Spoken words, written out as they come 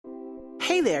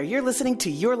Hey there, you're listening to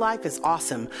Your Life is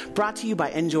Awesome, brought to you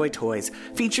by Enjoy Toys,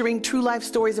 featuring true life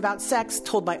stories about sex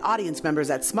told by audience members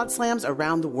at Smut Slams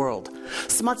around the world.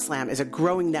 Smut Slam is a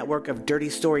growing network of dirty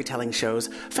storytelling shows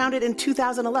founded in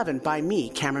 2011 by me,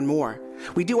 Cameron Moore.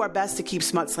 We do our best to keep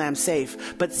Smut Slam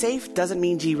safe, but safe doesn't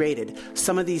mean G-rated.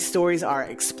 Some of these stories are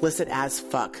explicit as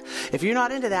fuck. If you're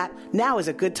not into that, now is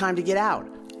a good time to get out.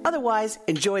 Otherwise,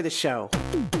 enjoy the show.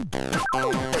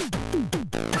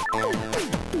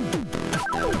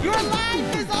 Your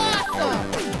life is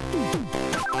awesome!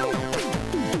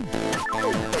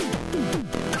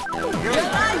 Your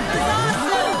life is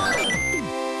awesome!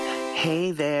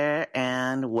 Hey there,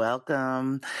 and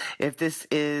welcome. If this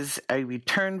is a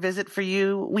return visit for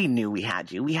you, we knew we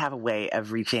had you. We have a way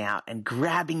of reaching out and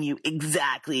grabbing you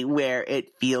exactly where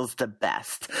it feels the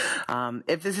best.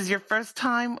 If this is your first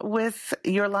time with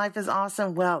Your Life is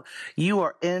Awesome, well, you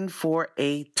are in for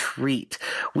a treat.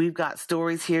 We've got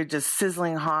stories here just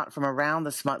sizzling hot from around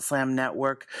the Smut Slam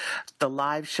network. The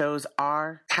live shows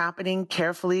are happening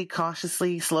carefully,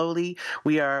 cautiously, slowly.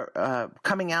 We are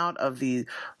coming out of the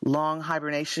long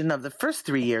hibernation of the first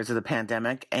 3 years of the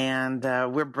pandemic, and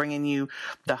we're bringing you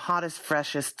the hottest,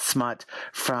 freshest smut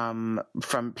from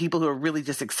people who are really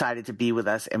just excited to be with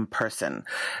us in person.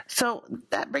 So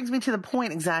that brings me to the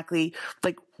point exactly,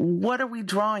 like, what are we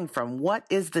drawing from? What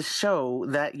is the show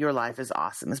that Your Life is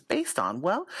Awesome is based on?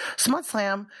 Well, Smut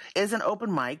Slam is an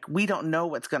open mic. We don't know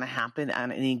what's going to happen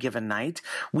on any given night.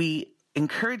 We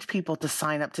encourage people to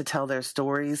sign up to tell their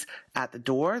stories at the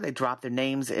door. They drop their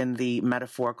names in the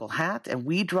metaphorical hat, and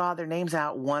we draw their names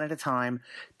out one at a time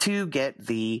to get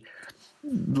the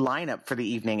lineup for the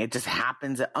evening. It just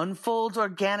happens. It unfolds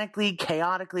organically,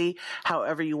 chaotically,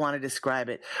 however you want to describe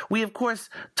it. We, of course,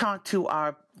 talk to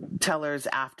our tellers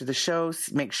after the show,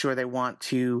 make sure they want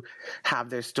to have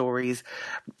their stories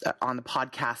on the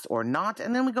podcast or not,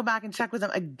 and then we go back and check with them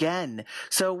again.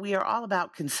 So we are all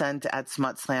about consent at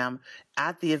Smut Slam,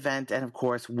 at the event, and of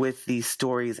course with these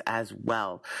stories as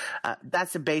well.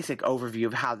 That's a basic overview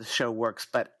of how the show works,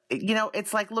 but you know,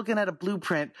 it's like looking at a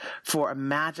blueprint for a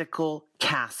magical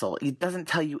castle. It doesn't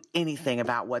tell you anything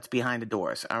about what's behind the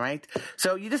doors, all right?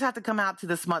 So you just have to come out to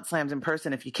the Smut Slams in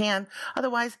person if you can.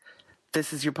 Otherwise,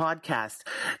 this is your podcast.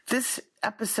 This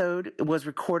episode was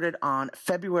recorded on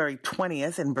February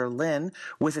 20th in Berlin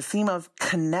with a theme of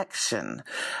connection.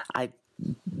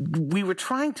 We were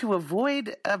trying to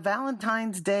avoid a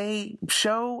Valentine's Day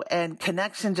show, and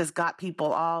connection just got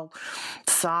people all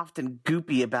soft and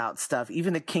goopy about stuff,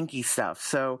 even the kinky stuff.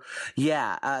 So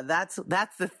yeah, that's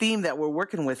the theme that we're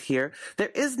working with here. There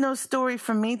is no story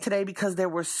from me today because there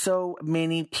were so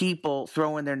many people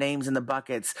throwing their names in the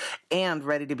buckets and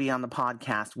ready to be on the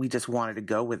podcast. We just wanted to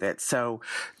go with it. So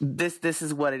this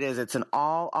is what it is. It's an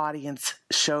all audience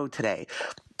show today.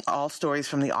 All stories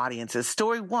from the audiences.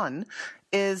 Story one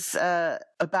is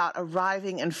about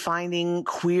arriving and finding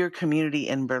queer community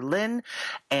in Berlin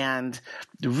and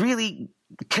really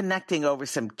connecting over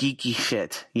some geeky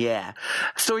shit. Yeah.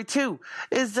 Story two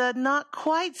is not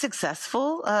quite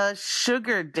successful.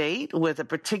 Sugar date with a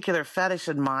particular fetish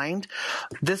in mind.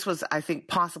 This was, I think,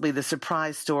 possibly the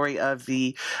surprise story of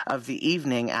the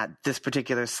evening at this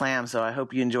particular slam. So I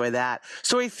hope you enjoy that.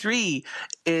 Story three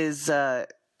is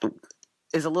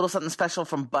a little something special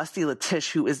from Busty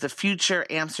Latish, who is the future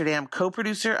Amsterdam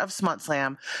co-producer of Smut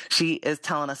Slam. She is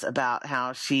telling us about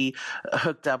how she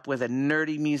hooked up with a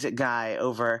nerdy music guy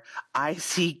over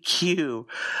ICQ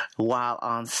while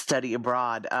on study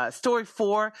abroad. Story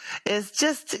four is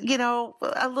just, you know,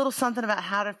 a little something about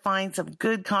how to find some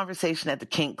good conversation at the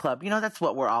kink club. You know, that's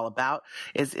what we're all about,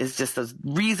 is just those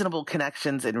reasonable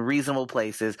connections in reasonable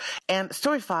places. And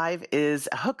story five is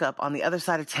a hookup on the other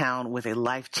side of town with a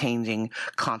life-changing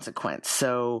consequence.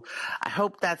 So I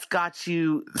hope that's got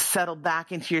you settled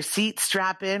back into your seat.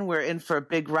 Strap in. We're in for a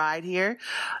big ride here.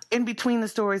 In between the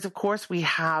stories, of course, we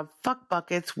have fuck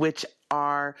buckets, which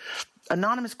are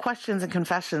anonymous questions and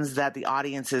confessions that the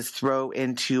audiences throw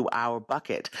into our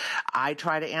bucket. I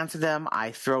try to answer them. I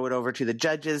throw it over to the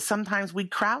judges. Sometimes we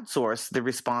crowdsource the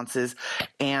responses,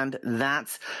 and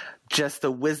that's just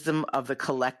the wisdom of the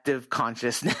collective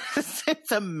consciousness.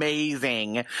 It's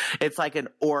amazing. It's like an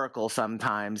oracle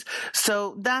sometimes.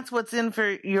 So that's what's in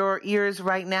for your ears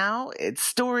right now. It's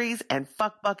stories and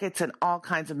fuck buckets and all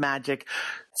kinds of magic.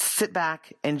 Sit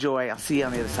back, enjoy. I'll see you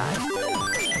on the other side.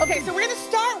 Okay, so we're going to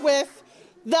start with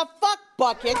the fuck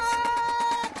buckets.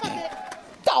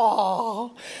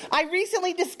 Oh, I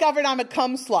recently discovered I'm a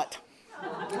cum slut.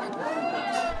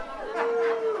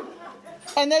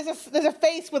 And there's a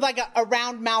face with like a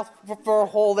round mouth for a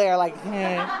hole there, like.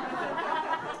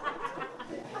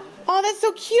 Oh, that's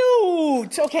so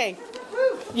cute. Okay.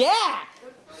 Yeah.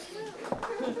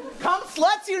 Come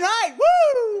sluts unite!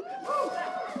 Woo!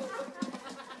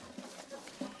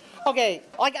 Okay,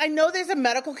 like I know there's a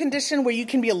medical condition where you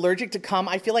can be allergic to cum.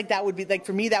 I feel like that would be, like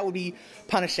for me, that would be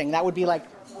punishing. That would be like,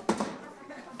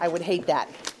 I would hate that.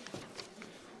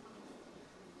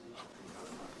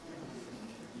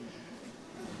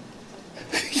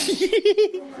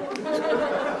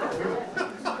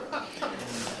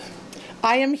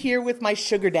 I am here with my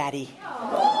sugar daddy.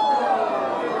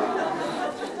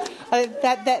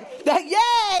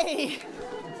 Yay!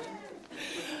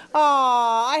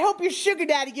 Aw, I hope your sugar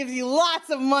daddy gives you lots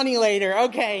of money later.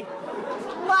 Okay.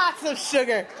 Lots of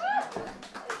sugar.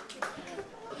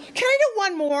 Can I do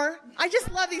one more? I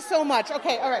just love these so much.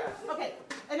 Okay, all right. Okay.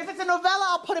 And if it's a novella,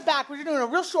 I'll put it back. We're doing a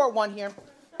real short one here.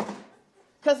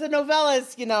 Because the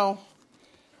novellas, you know,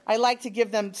 I like to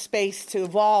give them space to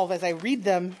evolve as I read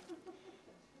them.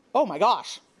 Oh my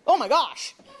gosh. Oh my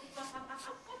gosh.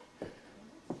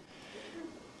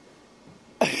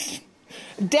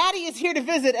 Daddy is here to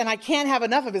visit and I can't have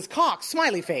enough of his cock.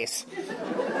 Smiley face.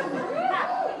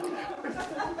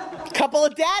 Couple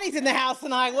of daddies in the house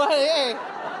tonight. What? Hey.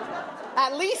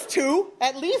 At least two.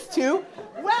 At least two.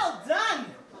 Well done.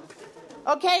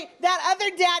 Okay, that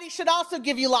other daddy should also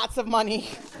give you lots of money,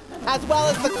 as well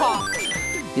as the cock.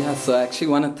 Yeah, so I actually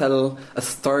want to tell a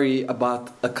story about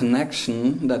a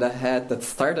connection that I had that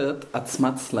started at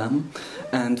Smut Slam,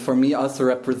 and for me also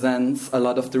represents a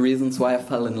lot of the reasons why I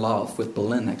fell in love with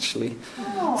Berlin, actually.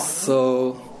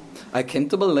 So I came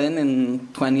to Berlin in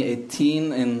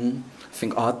 2018, in I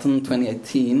think autumn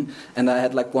 2018, and I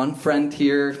had like one friend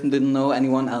here, didn't know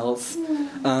anyone else.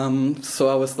 So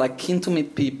I was like keen to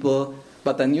meet people.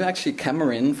 But I knew actually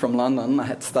Cameron from London. I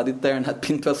had studied there and had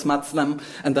been to a Smut Slam.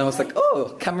 And I was like,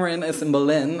 oh, Cameron is in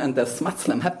Berlin and there's Smut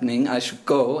Slam happening. I should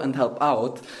go and help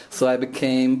out. So I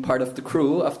became part of the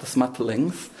crew of the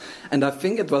Smutterlings. And I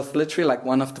think it was literally like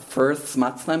one of the first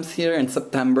Smut Slams here in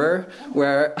September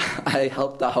where I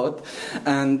helped out.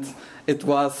 And it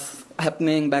was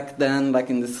happening back then like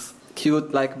in this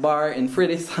cute like bar in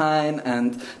Friedrichshain.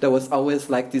 And there was always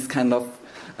like this kind of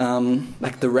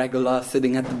like the regular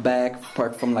sitting at the back,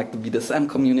 apart from like the BDSM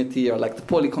community or like the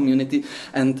poly community,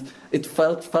 and it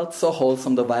felt so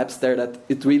wholesome, the vibes there, that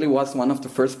it really was one of the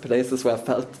first places where I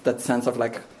felt that sense of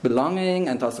like belonging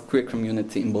and also queer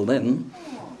community in Berlin.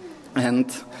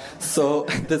 And so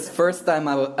this first time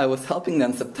I was helping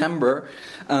them in September,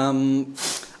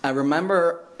 I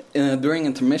remember during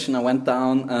intermission I went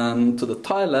down to the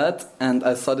toilet and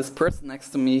I saw this person next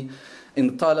to me in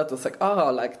the toilet. Was like,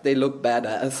 oh, like they look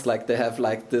badass, like they have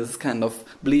like this kind of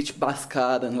bleach buzz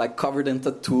cut and like covered in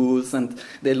tattoos and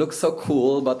they look so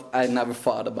cool, but I never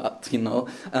thought about,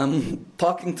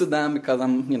 talking to them because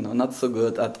I'm, not so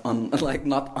good at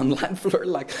not online flirt,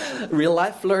 like real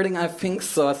life flirting, I think.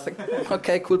 So I was like,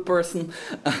 okay, cool person.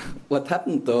 What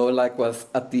happened though, was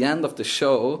at the end of the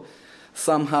show,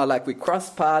 somehow like we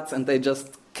crossed paths and they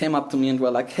just came up to me and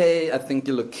were like, hey, I think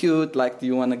you look cute, like, do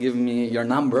you want to give me your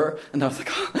number? And I was like,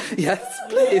 oh, yes,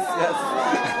 please, yes.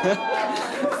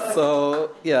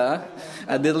 So, yeah,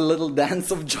 I did a little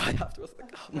dance of joy afterwards,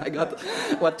 like, oh my God,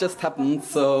 what just happened?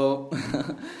 So,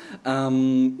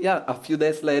 a few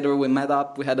days later we met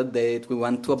up, we had a date, we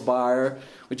went to a bar,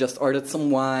 we just ordered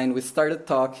some wine, we started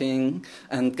talking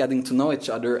and getting to know each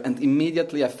other, and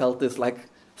immediately I felt this,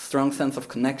 strong sense of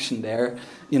connection there.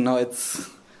 It's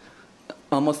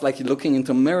almost like you're looking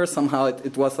into a mirror somehow.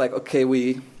 It was like, okay,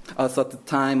 we also at the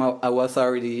time I was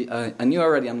already, I knew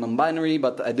already I'm non-binary,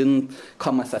 but I didn't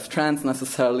call myself trans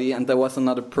necessarily, and there was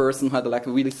another person who had a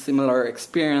really similar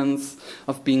experience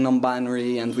of being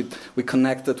non-binary, and we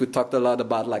connected, we talked a lot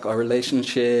about our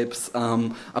relationships,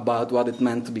 about what it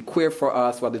meant to be queer for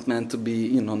us, what it meant to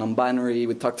be, non-binary,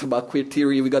 we talked about queer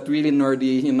theory, we got really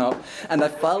nerdy, and I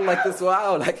felt like this,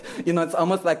 wow, it's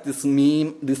almost like this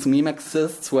meme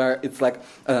exists where it's like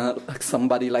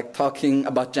somebody talking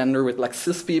about gender with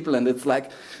cis people, and it's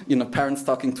parents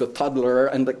talking to a toddler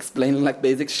and explaining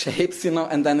basic shapes,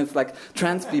 and then it's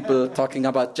trans people talking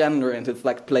about gender, and it's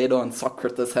Plato and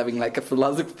Socrates having a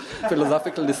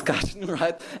philosophical discussion,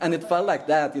 right? And it felt like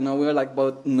that, we were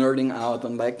both nerding out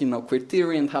on queer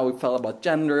theory and how we felt about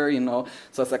gender,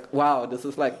 so it's wow, this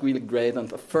is really great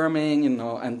and affirming,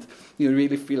 and you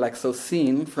really feel so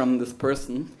seen from this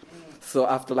person. So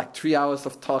after 3 hours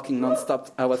of talking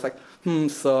nonstop, I was like,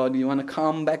 so do you want to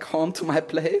come back home to my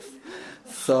place?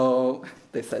 So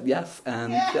they said yes,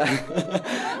 and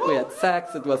we had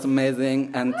sex, it was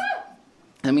amazing, and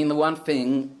I mean, the one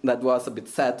thing that was a bit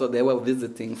sad, so they were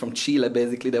visiting from Chile,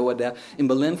 basically. They were there in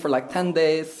Berlin for like 10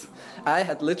 days. I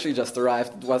had literally just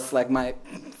arrived. It was like my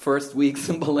first weeks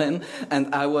in Berlin,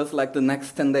 and I was like the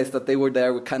next 10 days that they were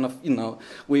there, we kind of,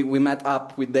 we met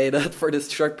up, we dated for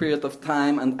this short period of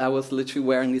time, and I was literally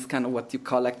wearing these kind of what you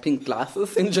call like pink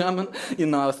glasses in German.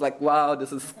 I was like, wow,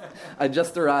 I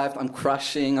just arrived, I'm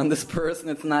crushing on this person,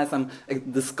 it's nice, I'm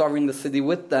discovering the city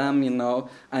with them,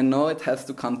 I know it has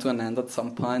to come to an end at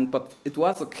some point, but it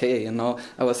was okay,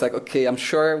 I was like, okay, I'm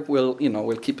sure we'll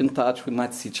keep in touch, we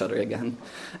might see each other again.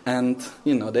 And,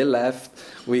 they left,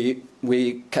 we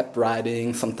kept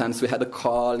writing, sometimes we had a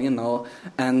call,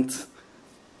 and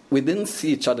we didn't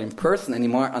see each other in person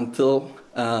anymore until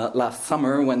last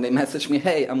summer when they messaged me,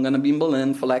 hey, I'm going to be in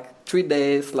Berlin for like 3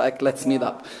 days, like, let's meet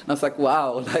up. And I was like,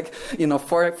 wow, like,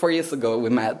 4 years ago we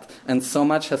met, and so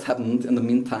much has happened in the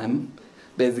meantime.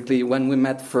 Basically, when we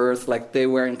met first, like, they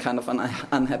were in kind of an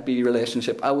unhappy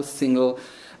relationship. I was single,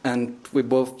 and we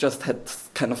both just had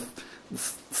kind of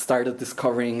started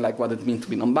discovering like what it means to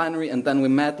be non-binary, and then we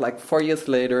met like 4 years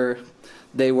later.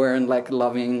 They were in like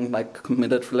loving, like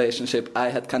committed relationship. I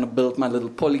had kind of built my little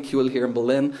polycule here in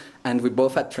Berlin, and we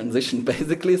both had transitioned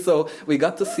basically. So we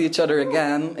got to see each other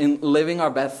again in living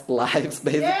our best lives,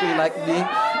 basically, like being,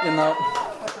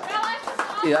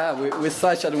 yeah, we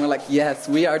saw each other and we're like, yes,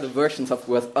 we are the versions of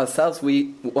ourselves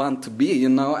we want to be,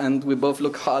 and we both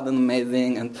look hot and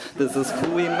amazing, and this is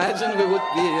who we imagined we would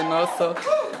be, so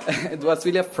it was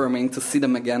really affirming to see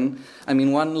them again. I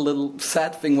mean, one little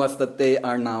sad thing was that they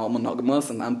are now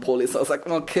monogamous and I'm poly, so I was like,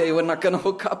 okay, we're not going to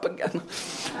hook up again.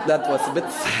 That was a bit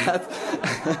sad.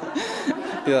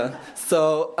 Yeah.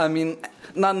 So, I mean,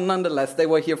 nonetheless, they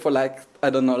were here for like, I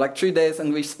don't know, like 3 days,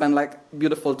 and we spent like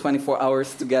beautiful 24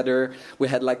 hours together. We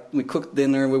cooked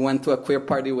dinner, we went to a queer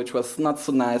party, which was not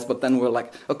so nice, but then we were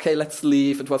like, okay, let's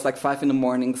leave. It was like 5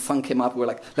 a.m, the sun came up, we were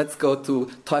like, let's go to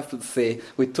Teufelsee.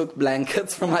 We took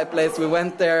blankets from my place, we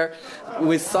went there,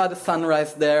 we saw the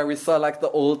sunrise there, we saw like the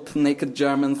old naked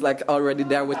Germans like already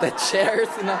there with their chairs,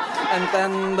 and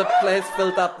then the place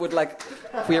filled up with like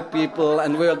queer people,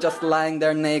 and we were just lying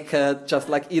there naked, just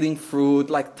like eating fruit,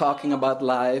 like talking about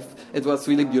life. It was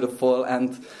really beautiful,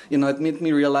 and it made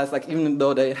me realize, like, even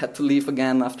though they had to leave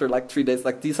again after like 3 days,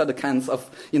 like these are the kinds of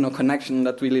connection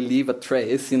that really leave a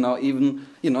trace. Even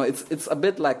it's a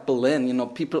bit like Berlin.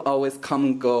 People always come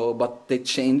and go, but they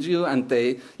change you and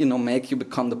they make you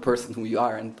become the person who you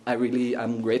are. And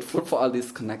I'm grateful for all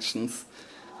these connections.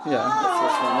 Yeah, this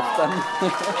was one of them.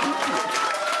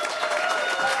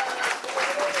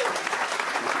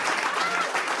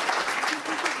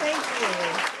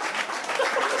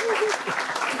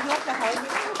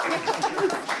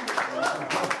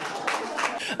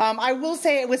 I will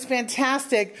say it was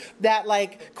fantastic that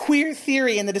like queer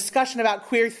theory and the discussion about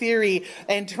queer theory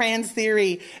and trans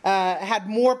theory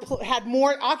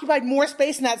occupied more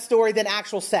space in that story than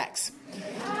actual sex.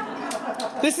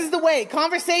 This is the way.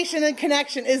 Conversation and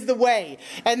connection is the way.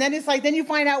 And then it's like, then you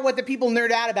find out what the people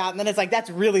nerd out about, and then it's like, that's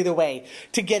really the way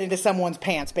to get into someone's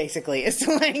pants, basically. It's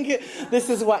like, this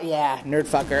is what, nerd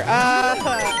fucker.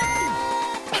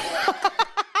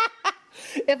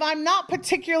 If I'm not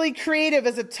particularly creative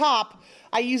as a top,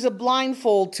 I use a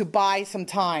blindfold to buy some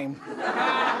time.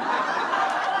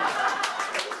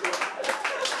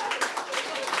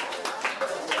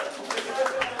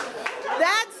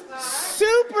 That's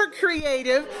super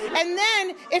creative. And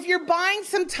then if you're buying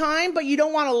some time, but you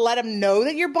don't want to let them know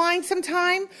that you're buying some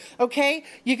time, okay,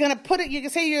 you're going to put it, you can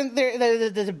say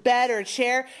there's a bed or a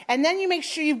chair, and then you make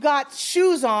sure you've got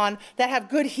shoes on that have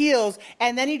good heels,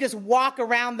 and then you just walk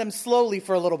around them slowly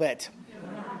for a little bit.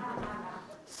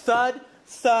 Thud,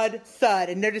 thud, thud.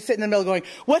 And they're just sitting in the middle going,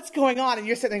 what's going on? And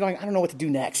you're sitting there going, I don't know what to do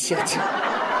next. Shit.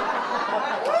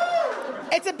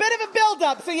 It's a bit of a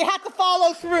build-up, so you have to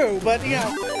follow through, but,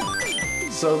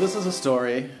 So this is a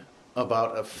story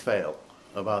about a fail,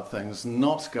 about things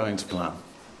not going to plan.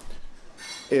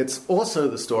 It's also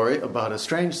the story about a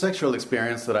strange sexual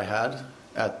experience that I had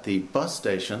at the bus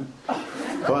station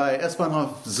by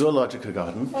S-Bahnhof Zoological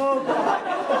Garden.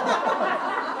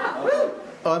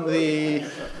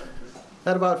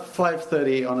 At about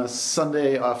 5:30 on a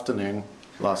Sunday afternoon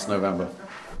last November.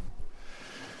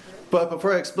 But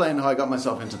before I explain how I got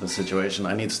myself into this situation,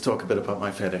 I need to talk a bit about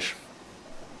my fetish.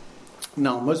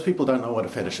 Now, most people don't know what a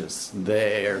fetish is.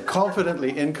 They're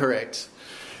confidently incorrect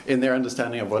in their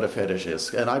understanding of what a fetish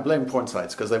is. And I blame porn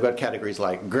sites because they've got categories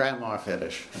like grandma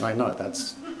fetish. And I know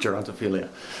that's gerontophilia.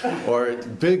 Or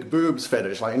big boobs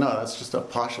fetish. Like, no, that's just a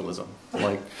partialism.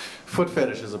 Like, foot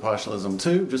fetish is a partialism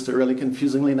too, just a really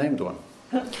confusingly named one.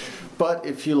 But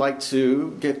if you like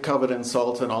to get covered in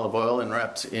salt and olive oil and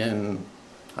wrapped in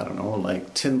I don't know,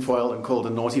 like tinfoil and called a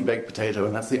naughty baked potato,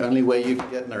 and that's the only way you can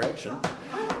get an erection,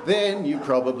 then you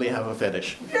probably have a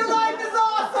fetish. Your life is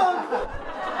awesome!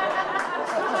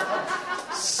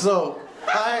 So,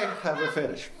 I have a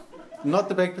fetish. Not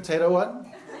the baked potato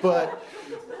one, but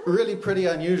really pretty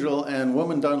unusual, and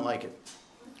women don't like it.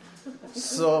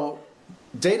 So,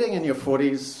 dating in your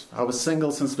 40s, I was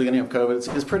single since the beginning of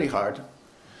COVID, is pretty hard.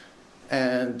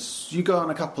 And you go on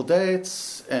a couple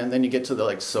dates, and then you get to the,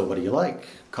 like, so what do you like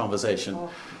conversation.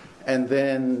 And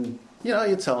then, you know,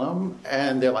 you tell them,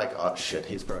 and they're like, oh shit,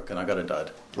 he's broken, I got a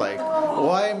dud. Like,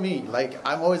 why me? Like,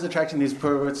 I'm always attracting these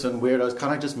perverts and weirdos,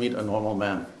 can't I just meet a normal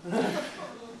man?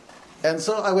 And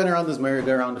so I went around this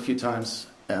merry-go-round a few times,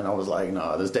 and I was like,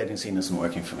 no, this dating scene isn't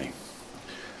working for me.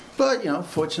 But, you know,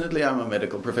 fortunately I'm a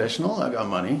medical professional, I got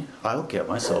money, I'll get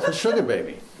myself a sugar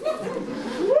baby.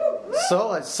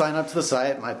 So I sign up to the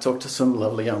site, and I talk to some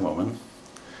lovely young woman.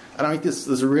 And I meet this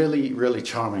really, really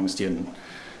charming student.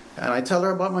 And I tell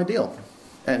her about my deal.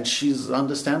 And she's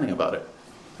understanding about it.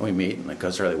 And we meet, and it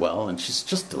goes really well, and she's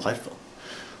just delightful.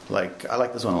 Like, I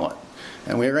like this one a lot.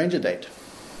 And we arrange a date.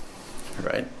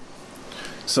 Right?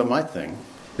 So my thing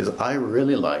is I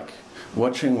really like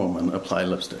watching women apply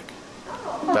lipstick.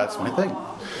 That's my thing.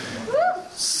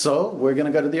 So we're going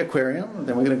to go to the aquarium,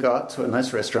 then we're going to go out to a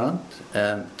nice restaurant,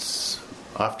 and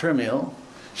after a meal,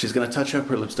 she's going to touch up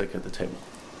her lipstick at the table.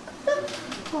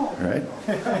 Right?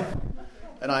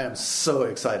 And I am so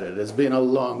excited. It's been a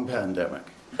long pandemic.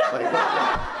 Like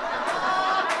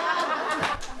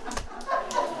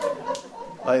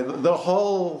the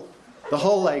whole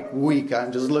like week,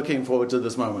 I'm just looking forward to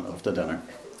this moment after dinner.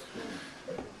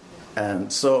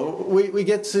 And so we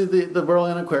get to the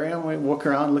Berlin Aquarium, we walk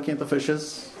around looking at the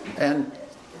fishes, and,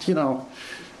 you know,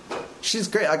 she's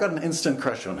great. I got an instant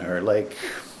crush on her. Like,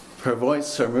 her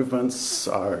voice, her movements,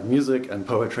 our music and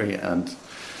poetry, and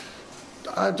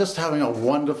I'm just having a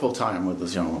wonderful time with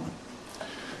this young woman.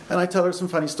 And I tell her some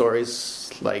funny stories,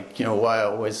 like, you know, why I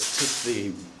always took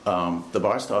the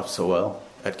bar staff so well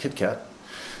at Kit Kat.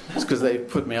 It's because they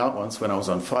put me out once when I was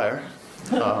on fire.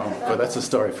 But that's a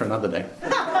story for another day.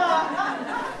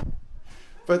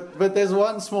 But there's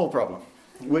one small problem,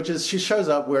 which is she shows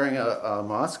up wearing a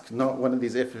mask, not one of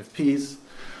these FFPs,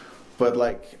 but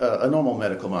like a normal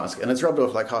medical mask, and it's rubbed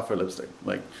off like half her lipstick.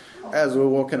 Like, as we're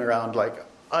walking around, like,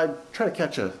 I try to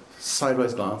catch a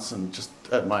sideways glance and just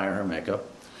admire her makeup,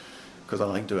 because I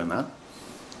like doing that.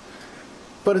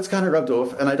 But it's kind of rubbed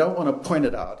off, and I don't want to point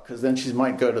it out, because then she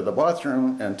might go to the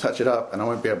bathroom and touch it up, and I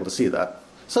won't be able to see that.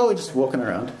 So we're just walking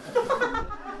around.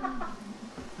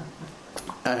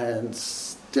 And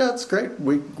yeah, it's great.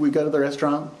 We go to the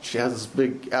restaurant. She has this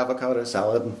big avocado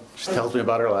salad. And she tells me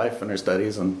about her life and her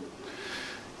studies, and,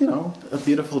 you know, a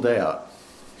beautiful day out.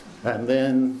 And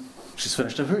then she's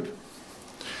finished her food.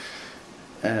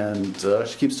 And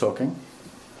she keeps talking.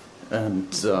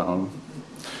 And, you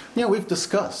know, we've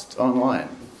discussed online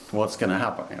what's going to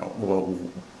happen, you know,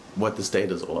 what this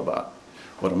date is all about,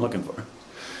 what I'm looking for.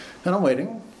 And I'm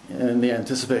waiting, and the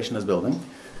anticipation is building.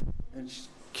 And she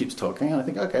keeps talking, and I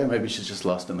think, okay, maybe she's just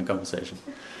lost in the conversation.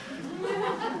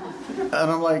 And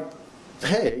I'm like,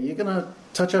 hey, are you going to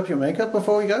touch up your makeup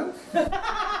before we go?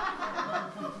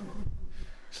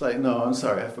 She's like, no, I'm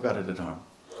sorry, I forgot it at home.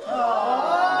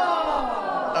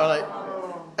 I'm like,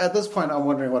 at this point, I'm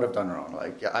wondering what I've done wrong.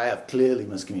 Like, I have clearly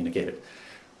miscommunicated.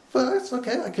 But it's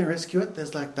okay, I can rescue it.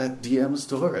 There's like that DM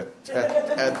store at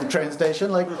the train station.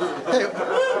 Like, hey,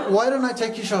 why don't I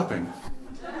take you shopping?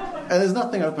 And there's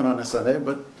nothing open on a Sunday,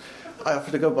 but I offer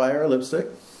to go buy her a lipstick.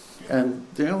 And,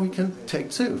 you know, we can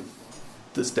take two.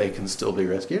 This day can still be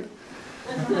rescued.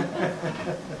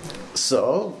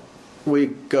 So we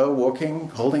go walking,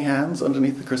 holding hands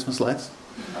underneath the Christmas lights.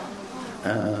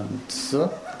 And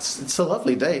so it's a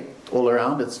lovely date all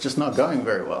around. It's just not going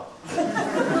very well.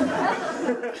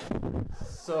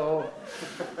 So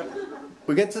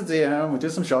we get to DM, we do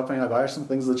some shopping, I buy her some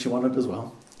things that she wanted as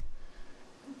well.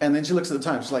 And then she looks at the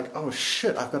time, she's like, oh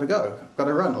shit, I've got to go. I've got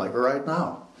to run, like, right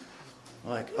now. I'm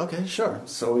like, okay, sure.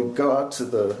 So we go out to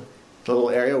the little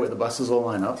area where the buses all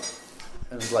line up.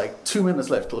 And there's like 2 minutes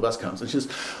left till the bus comes. And she's,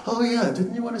 oh yeah,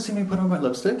 didn't you want to see me put on my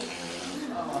lipstick?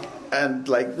 And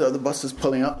like the bus is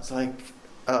pulling up. It's like,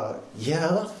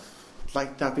 yeah,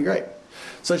 like that'd be great.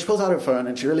 So she pulls out her phone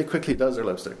and she really quickly does her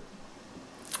lipstick.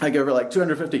 I give her like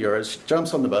 250 euros. She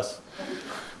jumps on the bus.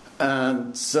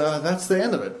 And that's the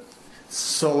end of it.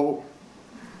 So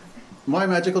my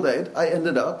magical date, I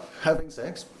ended up having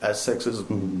sex, as sex is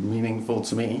meaningful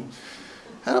to me,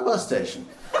 at a bus station.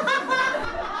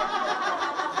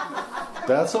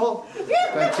 That's all.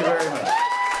 Thank you very much.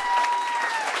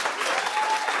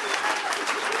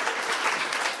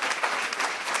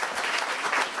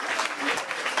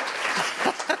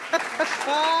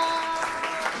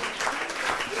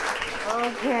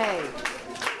 Okay.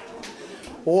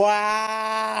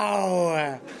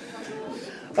 Wow.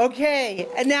 Okay,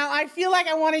 and now I feel like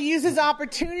I want to use this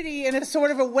opportunity in a sort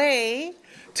of a way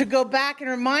to go back and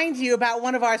remind you about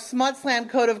one of our Smut Slam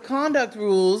Code of Conduct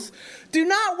rules. Do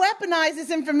not weaponize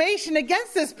this information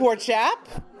against this poor chap.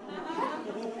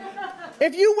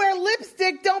 If you wear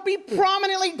lipstick, don't be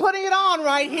prominently putting it on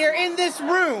right here in this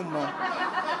room.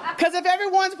 Because if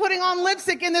everyone's putting on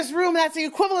lipstick in this room, that's the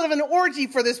equivalent of an orgy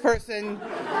for this person.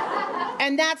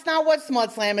 And that's not what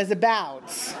Smut Slam is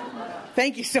about.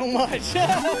 Thank you so much.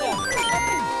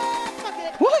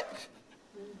 What?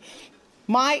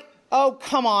 Oh,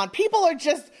 come on. People are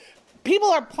doing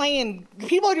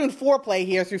foreplay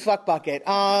here through Fuck Bucket.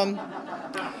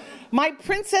 My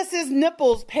princess's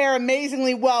nipples pair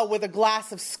amazingly well with a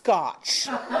glass of scotch.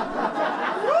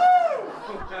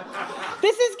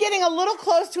 This is getting a little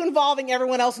close to involving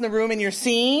everyone else in the room in your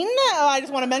scene. I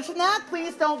just want to mention that.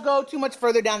 Please don't go too much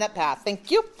further down that path.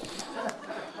 Thank you.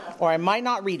 Or I might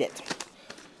not read it.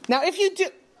 Now, if you do...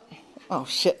 Oh,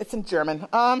 shit, it's in German.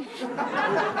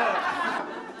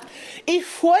 Ich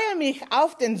freue mich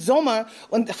auf den Sommer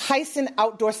und heißen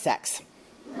Outdoor Sex.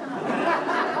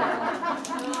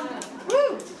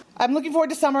 I'm looking forward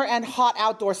to summer and hot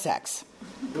outdoor sex.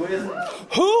 Who isn't?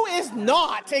 Who is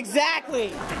not?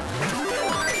 Exactly.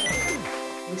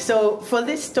 So for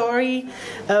this story,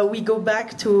 we go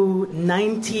back to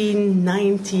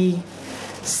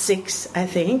 1996, I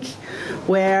think,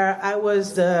 where I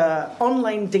was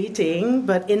online dating,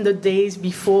 but in the days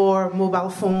before mobile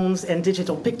phones and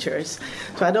digital pictures.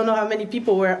 So I don't know how many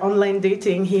people were online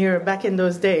dating here back in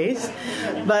those days.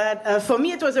 But for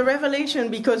me, it was a revelation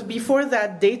because before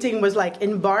that, dating was like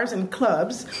in bars and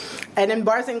clubs. And in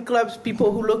bars and clubs,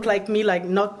 people who look like me, like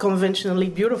not conventionally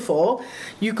beautiful,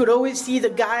 you could always see the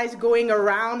guys going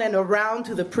around and around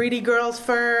to the pretty girls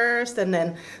first, and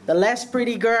then the less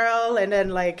pretty girl, and then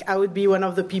like I would be one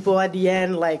of the people at the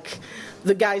end, like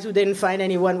the guys who didn't find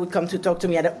anyone would come to talk to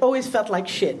me, and I always felt like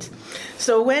shit.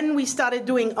 So when we started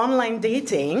doing online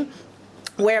dating,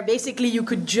 where basically you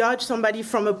could judge somebody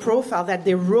from a profile that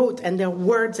they wrote and their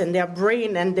words and their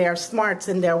brain and their smarts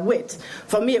and their wit.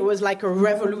 For me, it was like a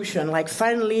revolution. Like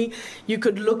finally, you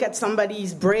could look at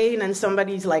somebody's brain and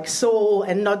somebody's like soul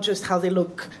and not just how they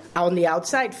look on the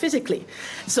outside physically.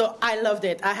 So I loved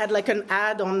it. I had like an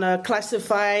ad on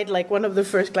Classified, like one of the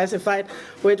first Classified,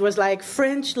 where it was like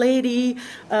French lady,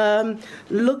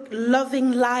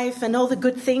 loving life and all the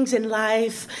good things in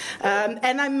life.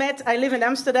 And I live in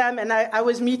Amsterdam, and I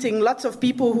was meeting lots of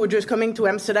people who were just coming to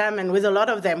Amsterdam, and with a lot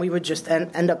of them, we would just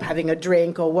end up having a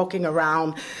drink or walking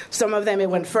around. Some of them, it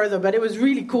went further, but it was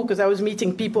really cool because I was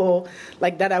meeting people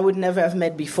like that I would never have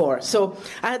met before. So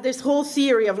I had this whole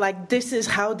theory of like, this is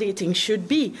how dating should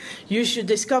be. You should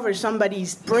discover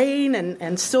somebody's brain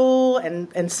and soul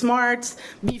and smarts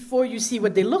before you see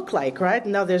what they look like, right?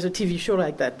 Now there's a TV show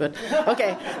like that, but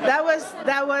okay. That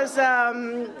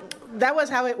was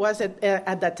how it was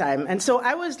at that time. And so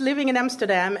I was living in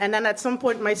Amsterdam, and then at some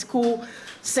point my school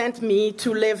sent me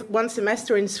to live one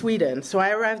semester in Sweden. So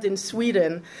I arrived in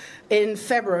Sweden in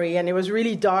February, and it was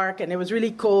really dark, and it was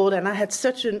really cold, and I had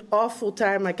such an awful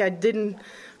time. Like I didn't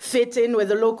fit in with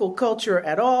the local culture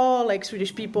at all. Like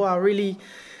Swedish people are really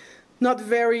not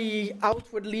very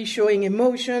outwardly showing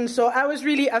emotion. So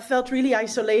I felt really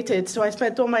isolated. So I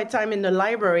spent all my time in the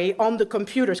library on the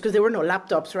computers, because there were no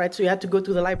laptops, right? So you had to go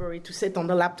to the library to sit on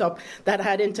the laptop that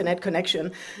had internet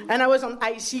connection. And I was on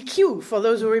ICQ, for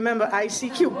those who remember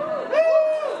ICQ.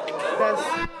 That's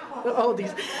all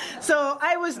these. So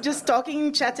I was just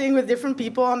chatting with different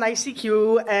people on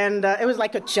ICQ, and it was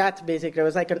like a chat, basically. It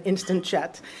was like an instant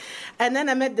chat. And then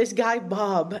I met this guy,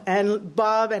 Bob, and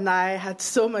Bob and I had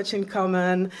so much in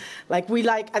common. I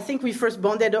think we first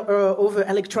bonded over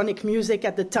electronic music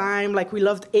at the time. Like, we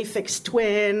loved Aphex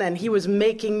Twin, and he was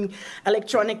making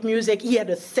electronic music. He had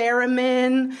a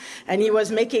theremin, and he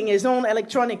was making his own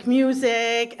electronic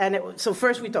music. And so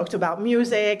first we talked about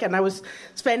music, and I was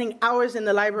spending hours in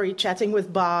the library chatting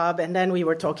with Bob, and then we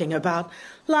were talking about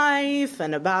life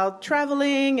and about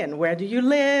traveling and where do you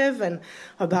live and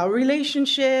about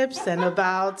relationships and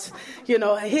about,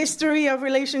 history of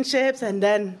relationships and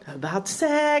then about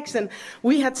sex. And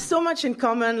we had so much in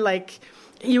common. Like,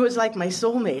 he was like my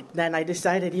soulmate. Then I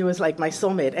decided he was like my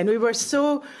soulmate. And we were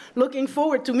so looking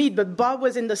forward to meet. But Bob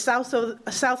was in the south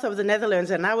of the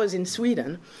Netherlands, and I was in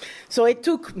Sweden. So it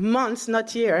took months,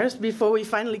 not years, before we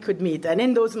finally could meet. And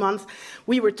in those months,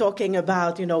 we were talking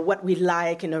about, what we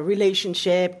like in a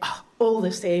relationship. all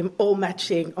the same, all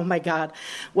matching. Oh my God,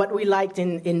 what we liked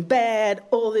in bed,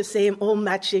 all the same, all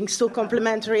matching, so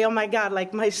complementary. Oh my God,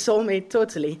 like my soulmate,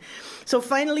 totally. So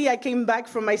finally, I came back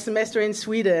from my semester in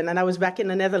Sweden, and I was back in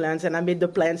the Netherlands, and I made the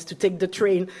plans to take the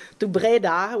train to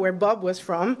Breda, where Bob was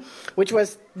from, which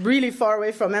was really far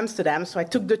away from Amsterdam. So I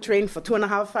took the train for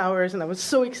 2.5 hours, and I was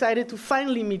so excited to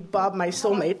finally meet Bob, my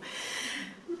soulmate.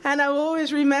 And I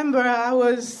always remember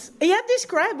he had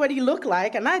described what he looked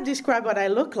like, and I described what I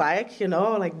look like,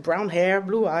 like brown hair,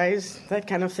 blue eyes, that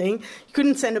kind of thing. You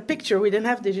couldn't send a picture. We didn't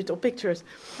have digital pictures.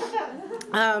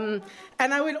 And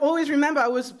I would always remember I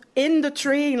was in the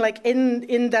train, like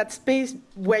in that space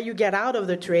where you get out of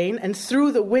the train, and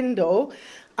through the window,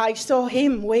 I saw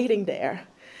him waiting there.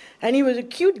 And he was a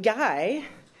cute guy,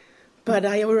 but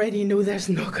I already knew there's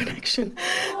no connection.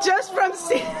 Just from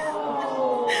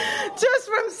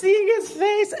seeing his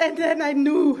face, and then I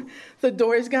knew the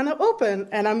door is gonna open,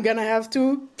 and I'm gonna have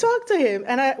to talk to him.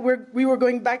 And we were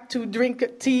going back to drink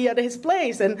tea at his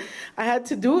place, and I had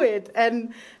to do it.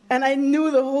 And I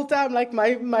knew the whole time, like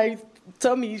my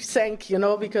tummy sank,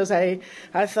 because I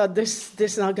thought this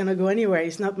is not gonna go anywhere.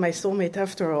 He's not my soulmate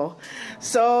after all.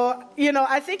 So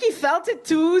I think he felt it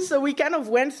too. So we kind of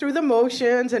went through the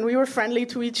motions, and we were friendly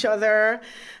to each other.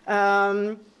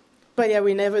 But yeah,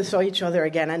 we never saw each other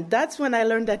again. And that's when I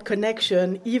learned that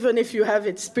connection, even if you have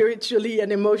it spiritually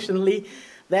and emotionally,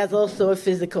 there's also a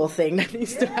physical thing that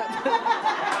needs to happen.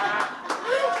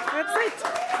 That's it.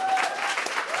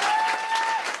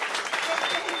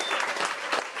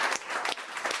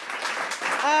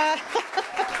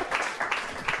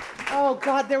 Oh,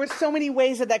 God, there were so many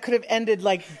ways that could have ended,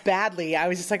 badly. I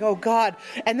was just like, oh, God.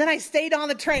 And then I stayed on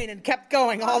the train and kept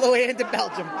going all the way into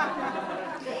Belgium.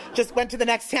 Just went to the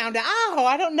next town.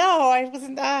 I don't know. I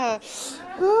wasn't.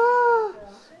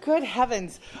 Good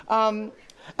heavens. And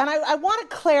I want to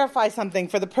clarify something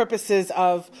for the purposes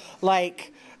of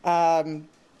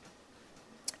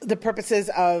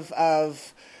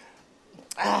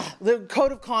the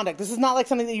code of conduct. This is not like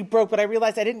something that you broke, but I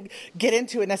realized I didn't get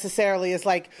into it necessarily. Is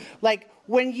like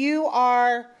when you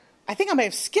are. I think I may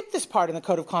have skipped this part in the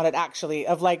code of conduct actually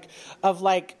of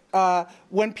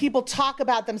when people talk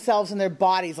about themselves and their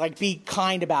bodies, be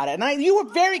kind about it. And you were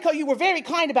very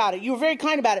kind about it. You were very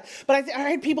kind about it. But I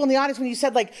heard people in the audience when you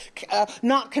said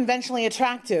not conventionally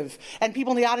attractive, and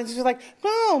people in the audience were like,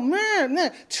 oh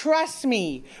man, trust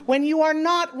me. When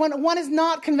one is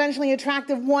not conventionally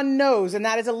attractive, one knows, and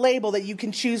that is a label that you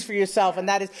can choose for yourself. And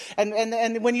that is,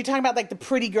 and when you're talking about the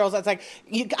pretty girls, that's I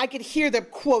could hear the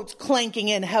quotes clanking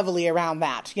in heavily around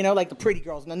that. The pretty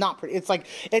girls and the not pretty. It's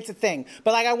it's a thing.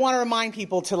 But I want to remind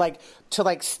people to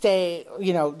stay,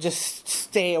 just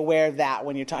stay aware of that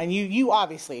when you're talking. You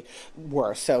obviously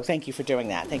were, so thank you for doing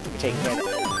that. Thank you for taking care of it.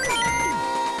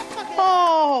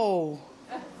 Oh.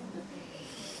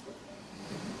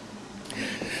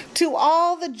 To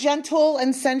all the gentle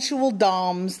and sensual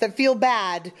doms that feel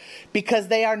bad because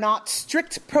they are not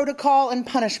strict protocol and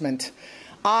punishment,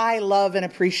 I love and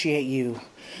appreciate you.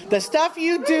 The stuff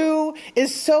you do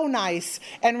is so nice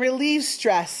and relieves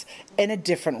stress in a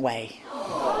different way.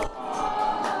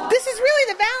 This is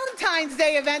really the Valentine's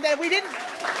Day event that I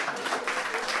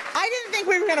didn't think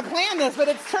we were going to plan this, but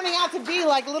it's turning out to be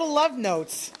like little love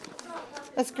notes.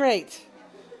 That's great.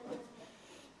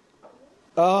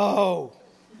 Oh.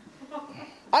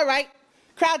 All right.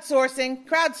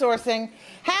 Crowdsourcing.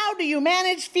 How do you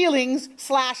manage feelings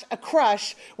 / a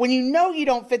crush when you know you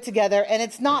don't fit together and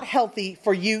it's not healthy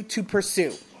for you to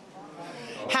pursue?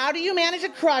 How do you manage a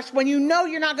crush when you know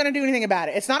you're not going to do anything about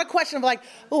it? It's not a question of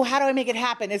oh, how do I make it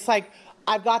happen? It's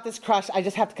I've got this crush, I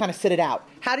just have to kind of sit it out.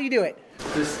 How do you do it?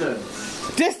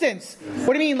 Distance.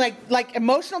 What do you mean, like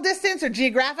emotional distance or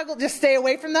geographical? Just stay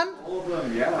away from them? All of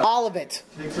them, yeah. All of it.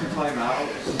 Take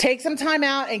some time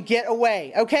out and get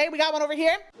away. Okay, we got one over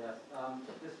here? Yes.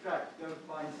 Distract. Go and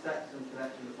find sex and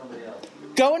connection with somebody else.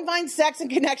 Go and find sex and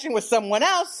connection with someone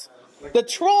else? The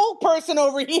troll person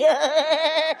over here.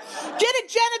 Get a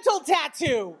genital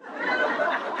tattoo.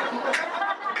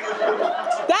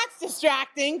 That's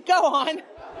distracting. Go on.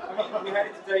 We had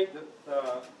it today,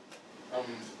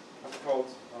 what's it called?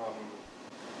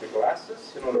 The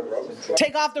glasses, the rose.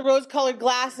 Take off the rose-colored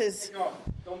glasses.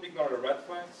 Don't ignore the red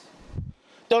flags.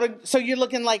 So you're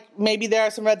looking maybe there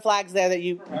are some red flags there that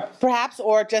you... Perhaps,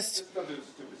 or just don't do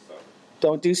stupid stuff.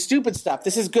 Don't do stupid stuff.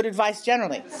 This is good advice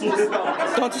generally.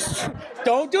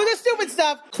 Don't do the stupid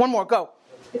stuff. One more, go.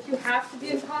 If you have to be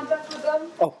in contact with them,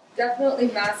 Oh. definitely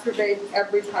masturbate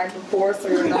every time before so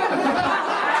you're not...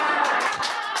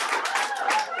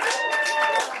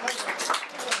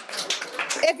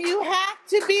 If you have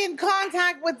to be in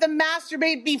contact with the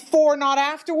masturbate before, not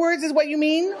afterwards, is what you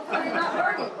mean? So you're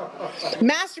not horny.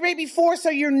 Masturbate before so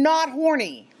you're not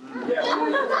horny.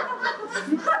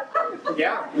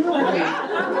 Yeah.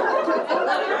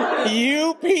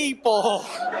 You people.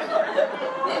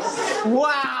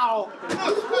 Wow.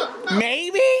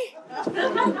 Maybe?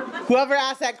 Whoever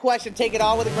asked that question, take it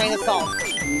all with a grain of salt.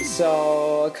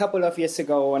 So a couple of years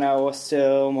ago, when I was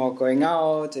still more going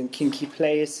out in kinky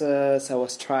places, I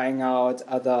was trying out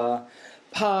other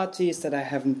parties that I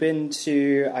haven't been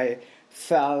to. I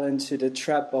fell into the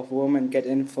trap of women get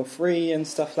in for free and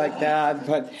stuff like that.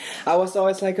 But I was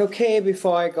always like, okay,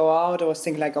 before I go out, I was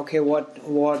thinking like, okay,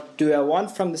 what do I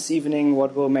want from this evening?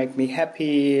 What will make me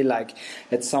happy? Like,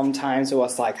 at sometimes it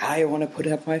was like, I want to put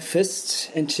up my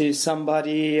fist into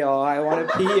somebody, or I want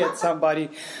to pee at somebody.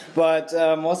 But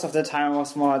most of the time it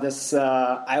was more this,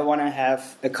 I want to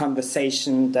have a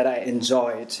conversation that I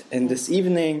enjoyed in this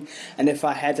evening. And if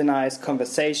I had a nice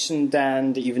conversation,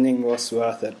 then the evening was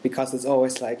worth it. Because it's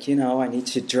always like, I need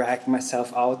to drag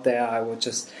myself out there. I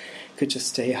could just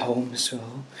stay home as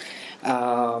well.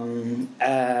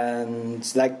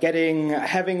 And like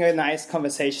having a nice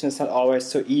conversation is not always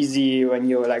so easy when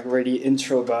you're like really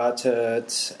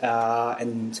introverted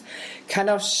and kind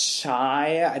of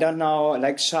shy. I don't know,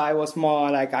 like shy was more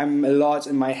like I'm a lot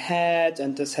in my head,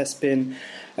 and this has been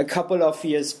a couple of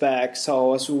years back, so I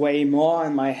was way more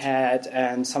in my head,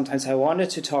 and sometimes I wanted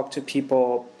to talk to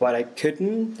people, but I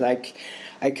couldn't.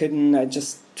 I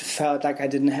just felt like I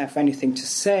didn't have anything to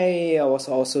say. I was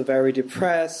also very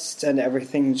depressed, and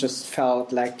everything just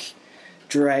felt like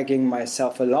dragging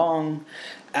myself along.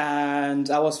 And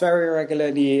I was very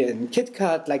regularly in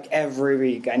KitKat, like every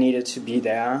week I needed to be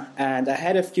there. And I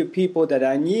had a few people that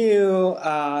I knew.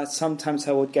 Sometimes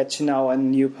I would get to know a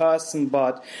new person,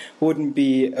 but wouldn't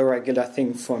be a regular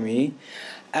thing for me.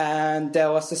 And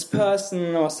there was this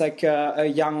person, it was like a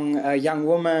young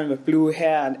woman with blue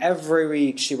hair, and every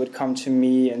week she would come to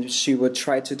me and she would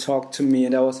try to talk to me,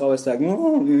 and I was always like,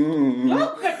 oh my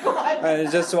God. I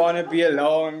just want to be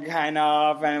alone, kind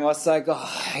of, and it was like,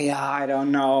 oh yeah, I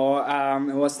don't know.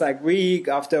 It was like week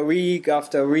after week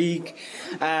after week,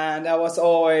 and I was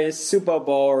always super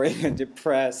boring and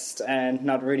depressed and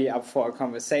not really up for a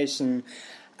conversation.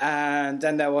 And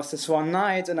then there was this one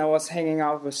night, and I was hanging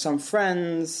out with some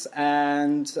friends,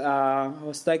 and I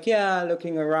was like,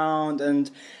 looking around, and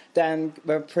then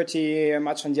we're pretty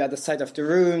much on the other side of the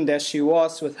room. There she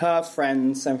was with her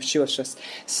friends, and she was just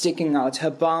sticking out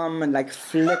her bum and like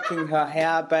flicking her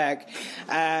hair back.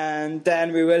 And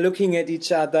then we were looking at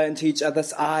each other, into each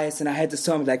other's eyes, and I had this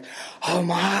moment like, oh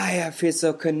my, I feel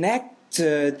so connected.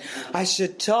 I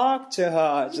should talk to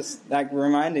her. Just like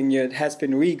reminding you, it has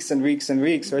been weeks and weeks and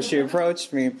weeks where she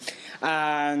approached me.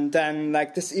 And then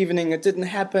like this evening it didn't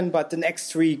happen, but the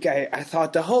next week I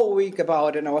thought the whole week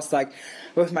about it, and I was like,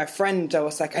 with my friend, I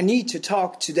was like, I need to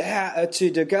talk to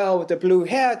the girl with the blue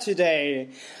hair today.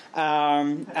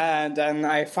 And then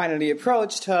I finally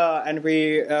approached her, and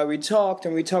we talked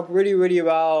really, really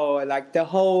well, like the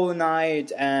whole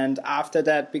night, and after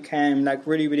that became like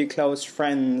really, really close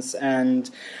friends. And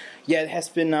it has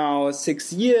been now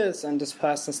 6 years, and this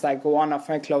person is like one of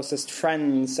my closest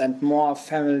friends and more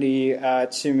family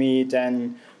to me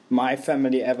than my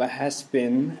family ever has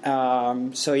been.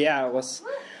 It was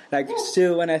like,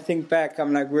 still when I think back,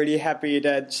 I'm like really happy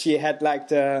that she had like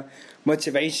the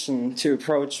motivation to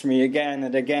approach me again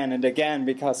and again and again,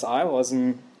 because I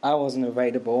wasn't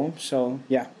available. So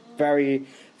yeah, very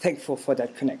thankful for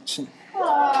that connection. I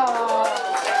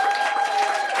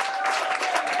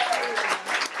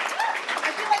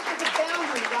feel like there's a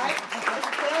boundary, right?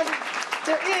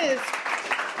 There is.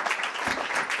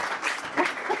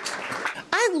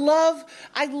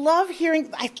 I love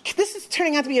hearing. This is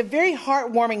turning out to be a very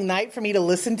heartwarming night for me to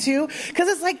listen to, because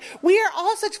it's like we are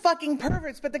all such fucking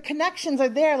perverts, but the connections are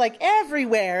there, like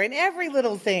everywhere in every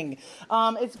little thing.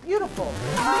 It's beautiful.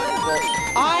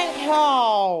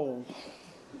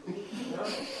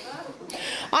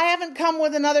 I haven't come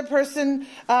with another person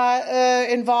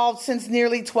involved since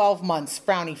nearly 12 months.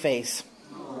 Frowny face.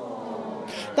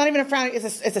 Not even a frowny,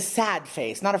 it's a sad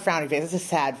face, not a frowny face, it's a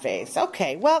sad face.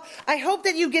 Okay, well, I hope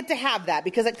that you get to have that,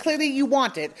 because clearly you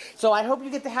want it, so I hope you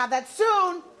get to have that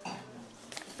soon.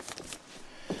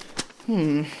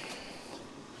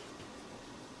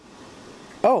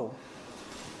 Oh.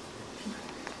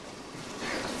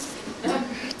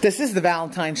 This is the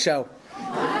Valentine show.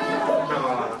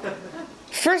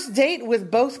 First date with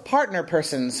both partner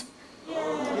persons.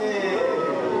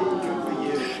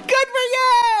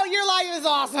 Your life is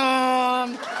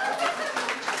awesome.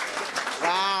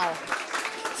 Wow.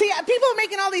 See, people are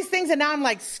making all these things, and now I'm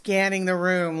like scanning the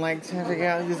room, like trying to figure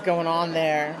out who's going on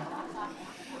there.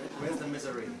 Where's the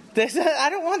misery? I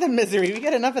don't want the misery. We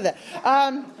get enough of that.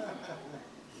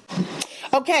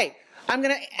 Okay, I'm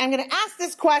gonna ask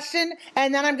this question,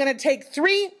 and then I'm gonna take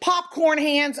 3 popcorn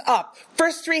hands up.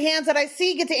 First 3 hands that I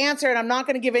see get to answer, and I'm not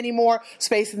gonna give any more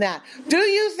space than that. Do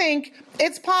you think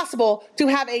it's possible to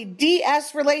have a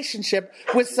DS relationship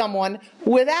with someone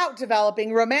without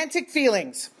developing romantic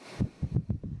feelings?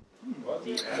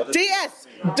 DS,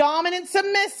 dominant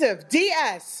submissive,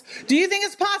 DS. Do you think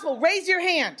it's possible? Raise your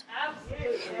hand.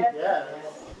 Absolutely.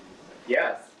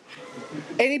 Yes.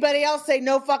 Anybody else say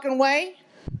no fucking way?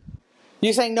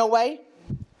 You saying no way?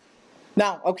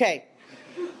 No, okay.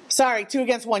 Sorry, 2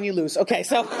 against 1, you lose. Okay,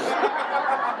 so.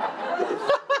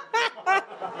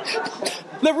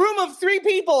 The room of 3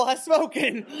 people has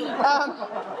spoken.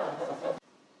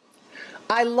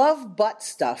 I love butt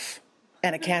stuff.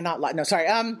 And I cannot lie. No, sorry.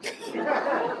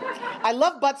 I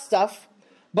love butt stuff,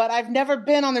 but I've never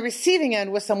been on the receiving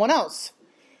end with someone else.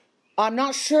 I'm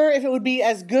not sure if it would be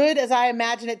as good as I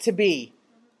imagine it to be.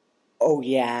 Oh,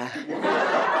 yeah.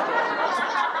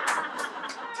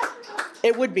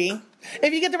 It would be.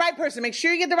 If you get the right person, make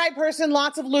sure you get the right person,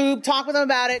 lots of lube, talk with them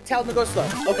about it, tell them to go slow.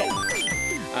 Okay.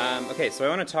 Okay, so I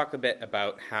want to talk a bit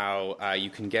about how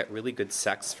you can get really good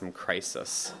sex from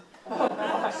crisis.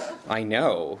 I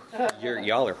know.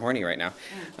 Y'all are horny right now.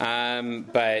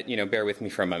 But, bear with me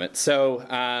for a moment. So,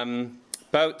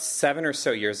 about 7 or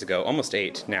so years ago, almost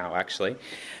 8 now, actually,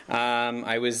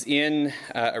 I was in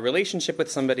a relationship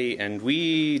with somebody, and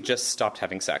we just stopped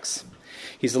having sex.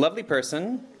 He's a lovely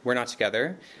person. We're not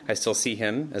together. I still see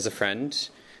him as a friend.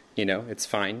 It's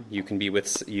fine. You can be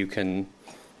with,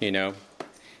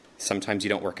 sometimes you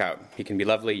don't work out. He can be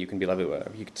lovely, you can be lovely,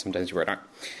 whatever. Sometimes you aren't.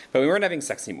 But we weren't having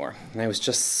sex anymore. And I was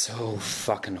just so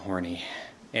fucking horny.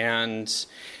 And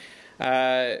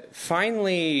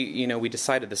finally, we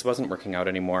decided this wasn't working out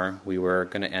anymore. We were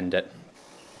going to end it.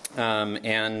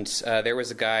 And there was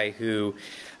a guy who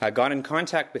got in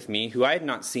contact with me who I had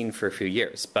not seen for a few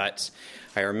years. But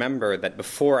I remember that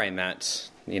before I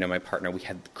met, my partner, we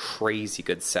had crazy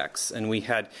good sex. And we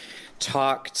had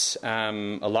talked a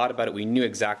lot about it. We knew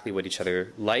exactly what each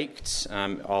other liked.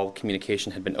 All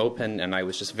communication had been open, and I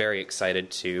was just very excited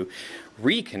to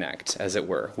reconnect, as it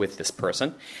were, with this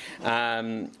person.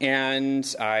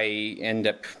 And I end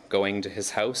up going to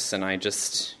his house, and I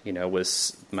just,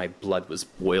 my blood was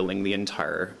boiling the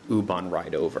entire U-Bahn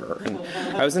ride over. And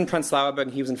I was in Prenzlauer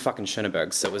and he was in fucking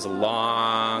Schöneberg, so it was a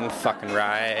long fucking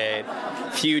ride,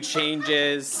 few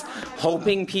changes,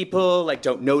 hoping people,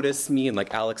 don't notice me, and,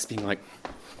 Alex being like,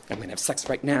 I'm going to have sex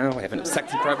right now, I haven't had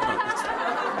sex in forever.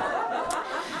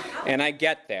 And I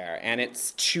get there, and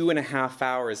it's 2.5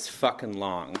 hours fucking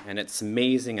long, and it's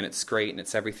amazing, and it's great, and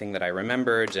it's everything that I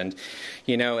remembered, and,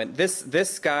 and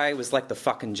this guy was like the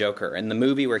fucking Joker in the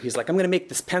movie where he's like, I'm going to make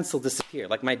this pencil disappear,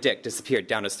 like my dick disappeared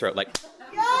down his throat,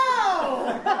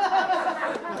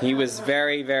 He was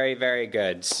very, very, very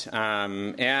good.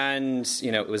 And,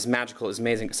 it was magical, it was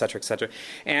amazing, etc., etc.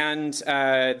 And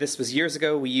this was years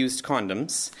ago. We used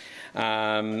condoms.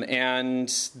 And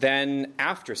then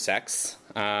after sex,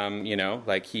 he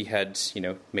had,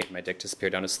 made my dick disappear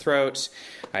down his throat.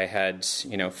 I had,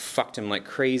 fucked him like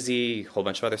crazy, a whole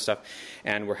bunch of other stuff.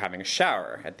 And we're having a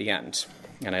shower at the end.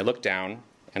 And I look down,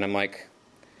 and I'm like,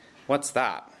 what's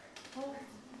that?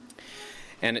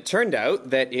 And it turned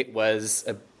out that it was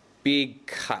a big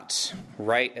cut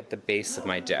right at the base of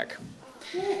my dick.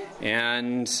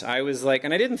 And I was like,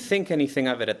 and I didn't think anything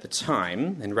of it at the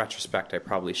time. In retrospect, I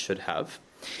probably should have.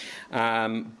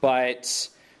 But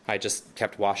I just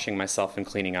kept washing myself and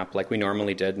cleaning up like we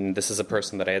normally did. And this is a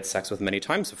person that I had sex with many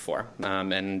times before.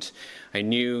 And I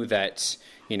knew that,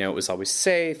 it was always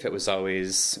safe. It was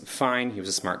always fine. He was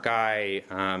a smart guy.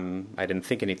 I didn't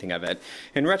think anything of it.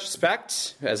 In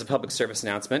retrospect, as a public service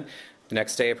announcement, the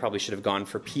next day I probably should have gone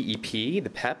for PEP, the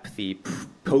PEP, the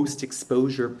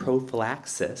post-exposure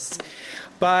prophylaxis.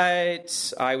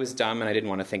 But I was dumb and I didn't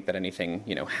want to think that anything,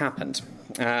 happened.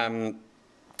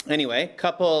 Anyway,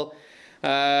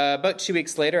 about 2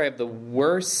 weeks later, I have the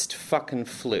worst fucking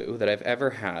flu that I've ever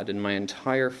had in my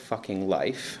entire fucking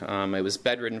life. I was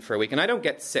bedridden for a week, and I don't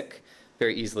get sick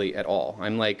very easily at all.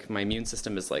 I'm like, my immune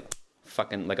system is like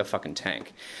a fucking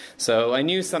tank. So I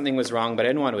knew something was wrong, but I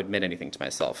didn't want to admit anything to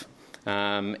myself.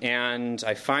 And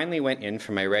I finally went in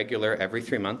for my regular every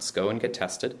 3 months, go and get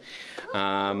tested.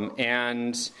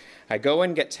 And I go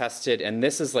and get tested, and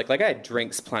this is like I had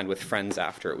drinks planned with friends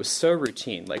after. It was so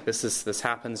routine. This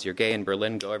happens, you're gay in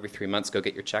Berlin, go every 3 months, go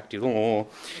get your check.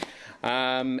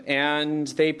 And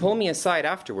they pull me aside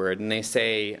afterward, and they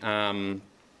say,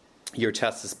 your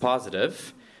test is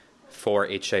positive for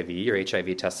HIV, your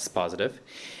HIV test is positive,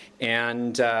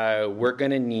 and we're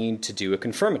going to need to do a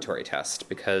confirmatory test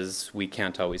because we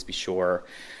can't always be sure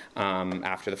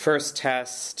after the first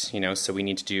test, so we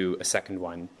need to do a second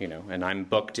one, and I'm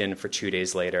booked in for 2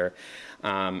 days later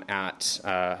at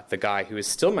the guy who is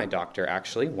still my doctor,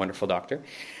 actually, wonderful doctor,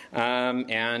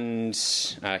 and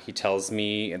he tells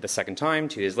me the second time,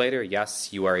 2 days later,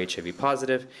 yes, you are HIV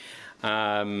positive.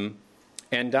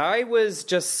 And I was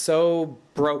just so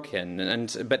broken.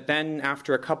 But then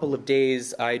after a couple of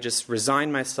days, I just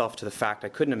resigned myself to the fact I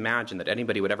couldn't imagine that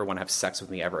anybody would ever want to have sex with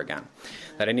me ever again,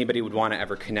 that anybody would want to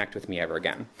ever connect with me ever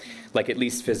again, like at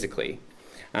least physically.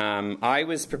 I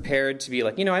was prepared to be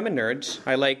like, I'm a nerd.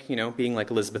 I like, being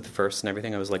like Elizabeth I and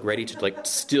everything. I was like ready to like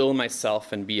still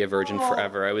myself and be a virgin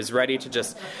forever. I was ready to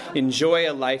just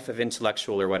enjoy a life of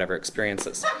intellectual or whatever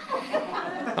experiences.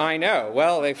 I know.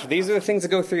 Well, these are the things that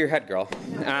go through your head, girl.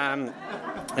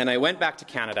 And I went back to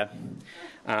Canada.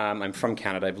 I'm from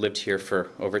Canada. I've lived here for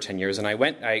over 10 years. And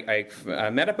I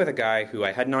met up with a guy who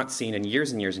I had not seen in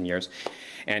years and years and years.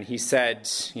 And he said,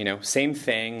 same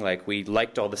thing. Like, we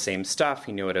liked all the same stuff.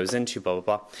 He knew what I was into, blah,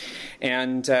 blah, blah.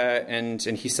 And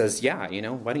he says, yeah,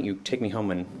 why don't you take me home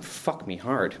and fuck me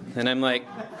hard? And I'm like,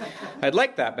 I'd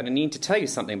like that, but I need to tell you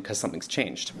something because something's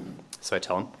changed. So I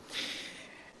tell him.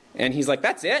 And he's like,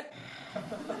 that's it?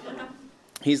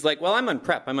 He's like, well, I'm on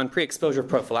PrEP. I'm on pre-exposure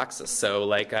prophylaxis.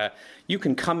 So, you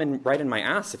can come in right in my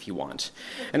ass if you want.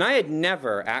 And I had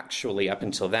never actually, up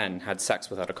until then, had sex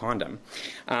without a condom.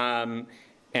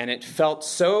 And it felt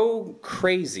so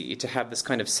crazy to have this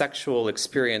kind of sexual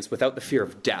experience without the fear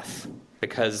of death.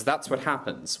 Because that's what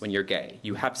happens when you're gay.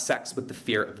 You have sex with the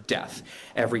fear of death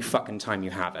every fucking time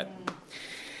you have it.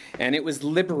 And it was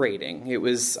liberating.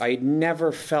 I'd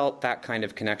never felt that kind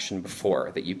of connection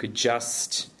before, that you could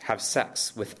just have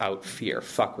sex without fear,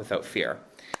 fuck without fear.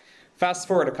 Fast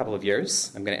forward a couple of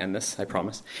years. I'm going to end this, I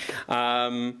promise.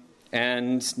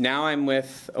 And now I'm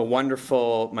with my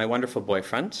wonderful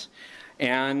boyfriend.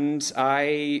 And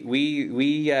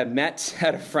we met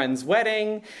at a friend's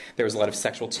wedding. There was a lot of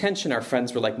sexual tension. Our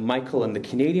friends were like, Michael and the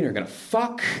Canadian are going to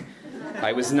fuck.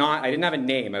 I didn't have a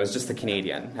name. I was just the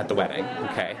Canadian at the wedding.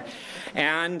 Okay.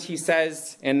 And he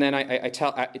says, and then I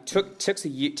tell, it takes a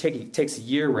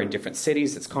year. We're in different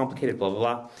cities. It's complicated, blah, blah,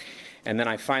 blah. And then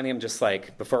I finally am just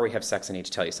like, before we have sex, I need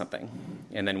to tell you something.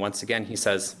 And then once again, he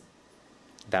says,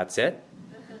 that's it?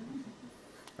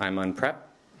 I'm on PrEP.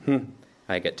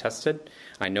 I get tested.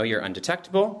 I know you're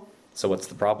undetectable. So what's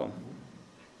the problem?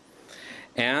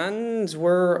 And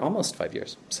we're almost 5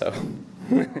 years. So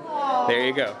there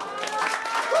you go.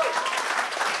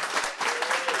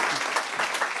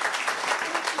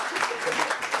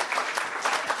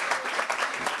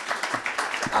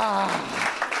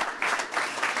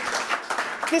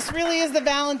 This really is the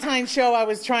Valentine show I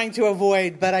was trying to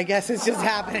avoid, but I guess it's just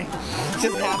happening. It's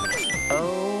just happening.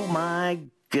 Oh my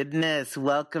goodness,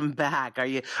 welcome back. Are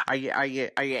you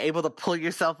able to pull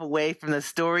yourself away from the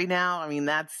story now? I mean,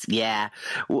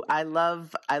 I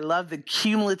love the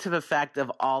cumulative effect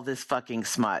of all this fucking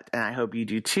smut, and I hope you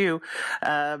do too.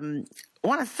 I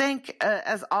want to thank,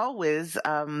 as always,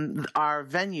 our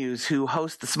venues who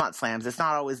host the Smut Slams. It's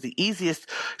not always the easiest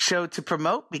show to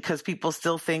promote because people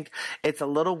still think it's a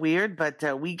little weird,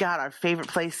 but we got our favorite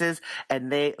places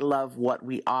and they love what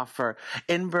we offer.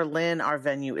 In Berlin, our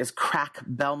venue is Crack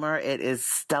Belmer. It is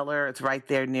stellar. It's right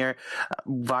there near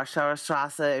Warschauer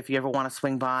Strasse. If you ever want to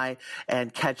swing by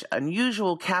and catch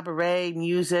unusual cabaret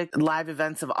music, live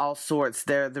events of all sorts,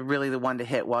 they're really the one to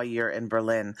hit while you're in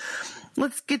Berlin.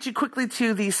 Let's get you quickly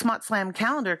to the Smut Slam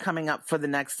calendar coming up for the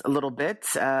next little bit.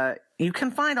 You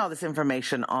can find all this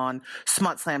information on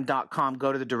smutslam.com.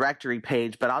 Go to the directory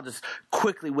page, but I'll just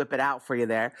quickly whip it out for you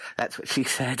there. That's what she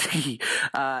said.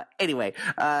 Anyway,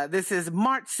 this is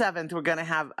March 7th. We're going to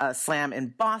have a slam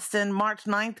in Boston. March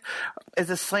 9th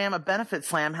is a benefit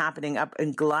slam happening up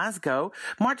in Glasgow.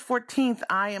 March 14th,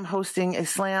 I am hosting a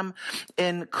slam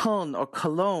in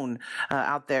Cologne,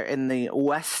 out there in the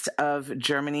west of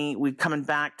Germany. We're coming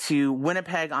back to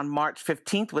Winnipeg on March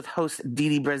 15th with host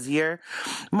Didi Brazier.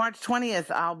 March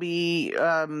 20th, I'll be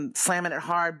slamming it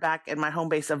hard back in my home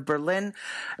base of Berlin.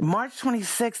 March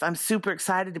 26th, I'm super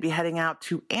excited to be heading out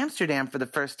to Amsterdam for the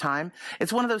first time.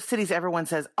 It's one of those cities everyone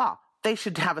says, they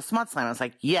should have a Smut Slam. I was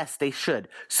like, yes, they should.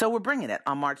 So we're bringing it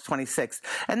on March 26th.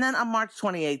 And then on March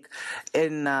 28th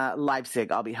in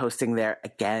Leipzig, I'll be hosting there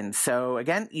again. So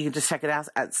again, you can just check it out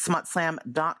at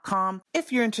smutslam.com.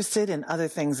 If you're interested in other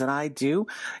things that I do,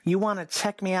 you want to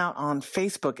check me out on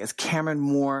Facebook as Cameron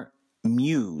Moore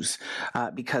Muse,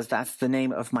 because that's the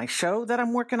name of my show that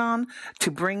I'm working on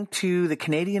to bring to the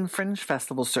Canadian Fringe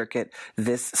Festival circuit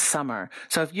this summer.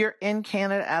 So if you're in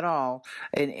Canada at all,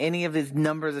 in any of these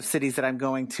numbers of cities that I'm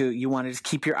going to, you want to just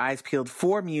keep your eyes peeled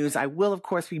for Muse. I will, of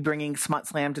course, be bringing Smut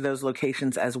Slam to those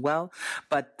locations as well,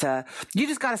 but you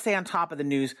just got to stay on top of the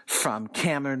news from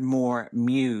Cameron Moore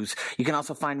Muse. You can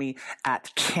also find me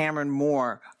at Cameron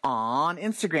Moore on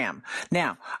Instagram.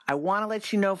 Now, I want to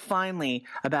let you know finally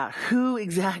about who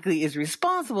exactly is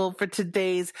responsible for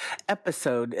today's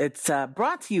episode. It's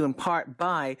brought to you in part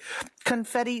by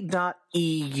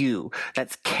confetti.eu.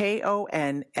 That's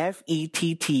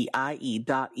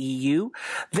KONFETTIE.eu.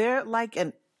 They're like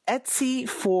an Etsy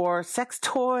for sex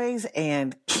toys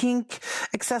and kink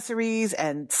accessories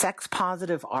and sex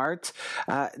positive art.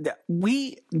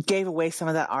 We gave away some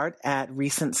of that art at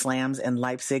recent slams in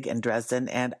Leipzig and Dresden,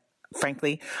 and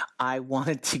frankly, I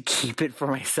wanted to keep it for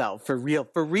myself, for real.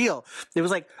 It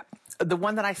was like the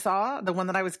one that I saw, the one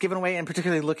that I was giving away and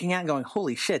particularly looking at and going,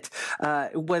 holy shit,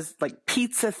 it was like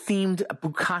pizza-themed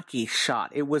bukkake shot.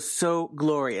 It was so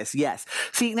glorious. Yes.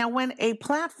 See, now when a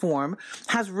platform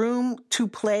has room to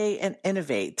play and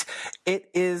innovate,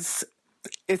 it's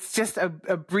just a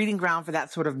breeding ground for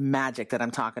that sort of magic that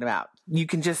I'm talking about. You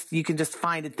can just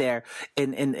find it there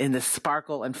in the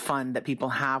sparkle and fun that people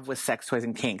have with sex toys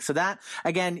and kink. So that,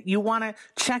 again, you want to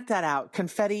check that out.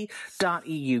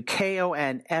 Confetti.eu,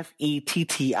 KONFETTIE.eu.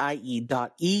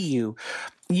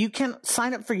 You can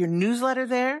sign up for your newsletter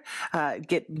there,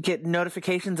 get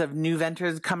notifications of new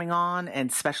ventures coming on and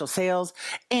special sales.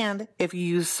 And if you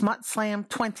use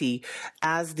SmutSlam20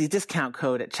 as the discount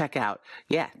code at checkout,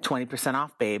 20%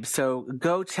 off, babe. So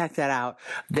go check that out.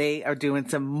 They are doing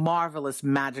some marvelous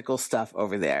magical stuff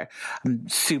over there. I'm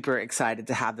super excited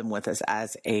to have them with us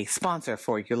as a sponsor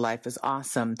for Your Life is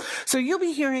Awesome. So you'll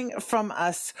be hearing from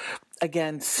us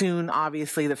again soon.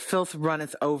 Obviously, the filth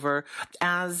runneth over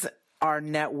as our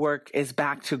network is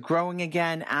back to growing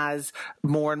again, as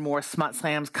more and more smut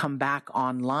slams come back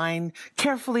online.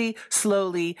 Carefully,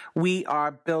 slowly, we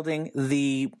are building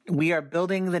the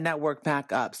network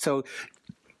back up. So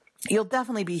you'll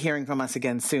definitely be hearing from us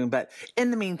again soon. But in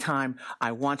the meantime,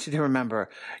 I want you to remember,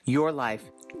 your life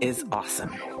is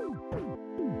awesome.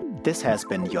 This has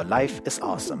been Your Life is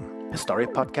Awesome, a story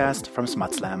podcast from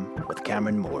Smut Slam with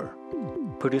Cameron Moore.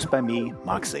 Produced by me,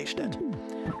 Mark Seistedt.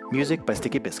 Music by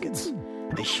Sticky Biscuits.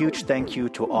 A huge thank you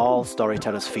to all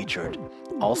storytellers featured.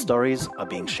 All stories are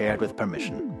being shared with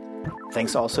permission.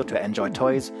 Thanks also to Enjoy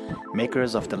Toys,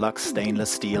 makers of deluxe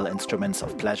stainless steel instruments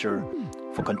of pleasure,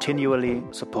 for continually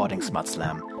supporting Smut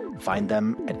Slam. Find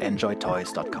them at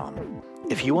enjoytoys.com.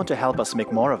 If you want to help us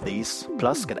make more of these,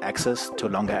 plus get access to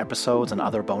longer episodes and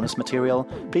other bonus material,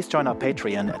 please join our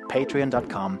Patreon at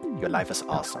patreon.com. Your Life is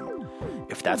Awesome.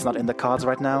 If that's not in the cards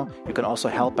right now, you can also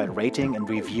help by rating and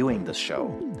reviewing this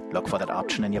show. Look for that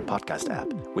option in your podcast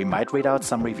app. We might read out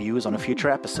some reviews on a future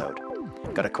episode.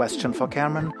 Got a question for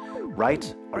Cameron?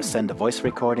 Write or send a voice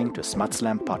recording to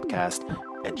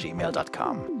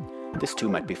smutslampodcast@gmail.com. This too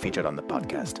might be featured on the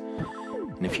podcast.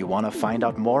 And if you want to find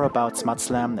out more about Smut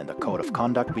Slam and the code of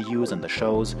conduct we use in the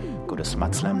shows, go to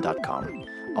smutslam.com.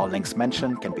 All links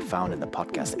mentioned can be found in the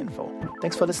podcast info.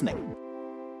 Thanks for listening.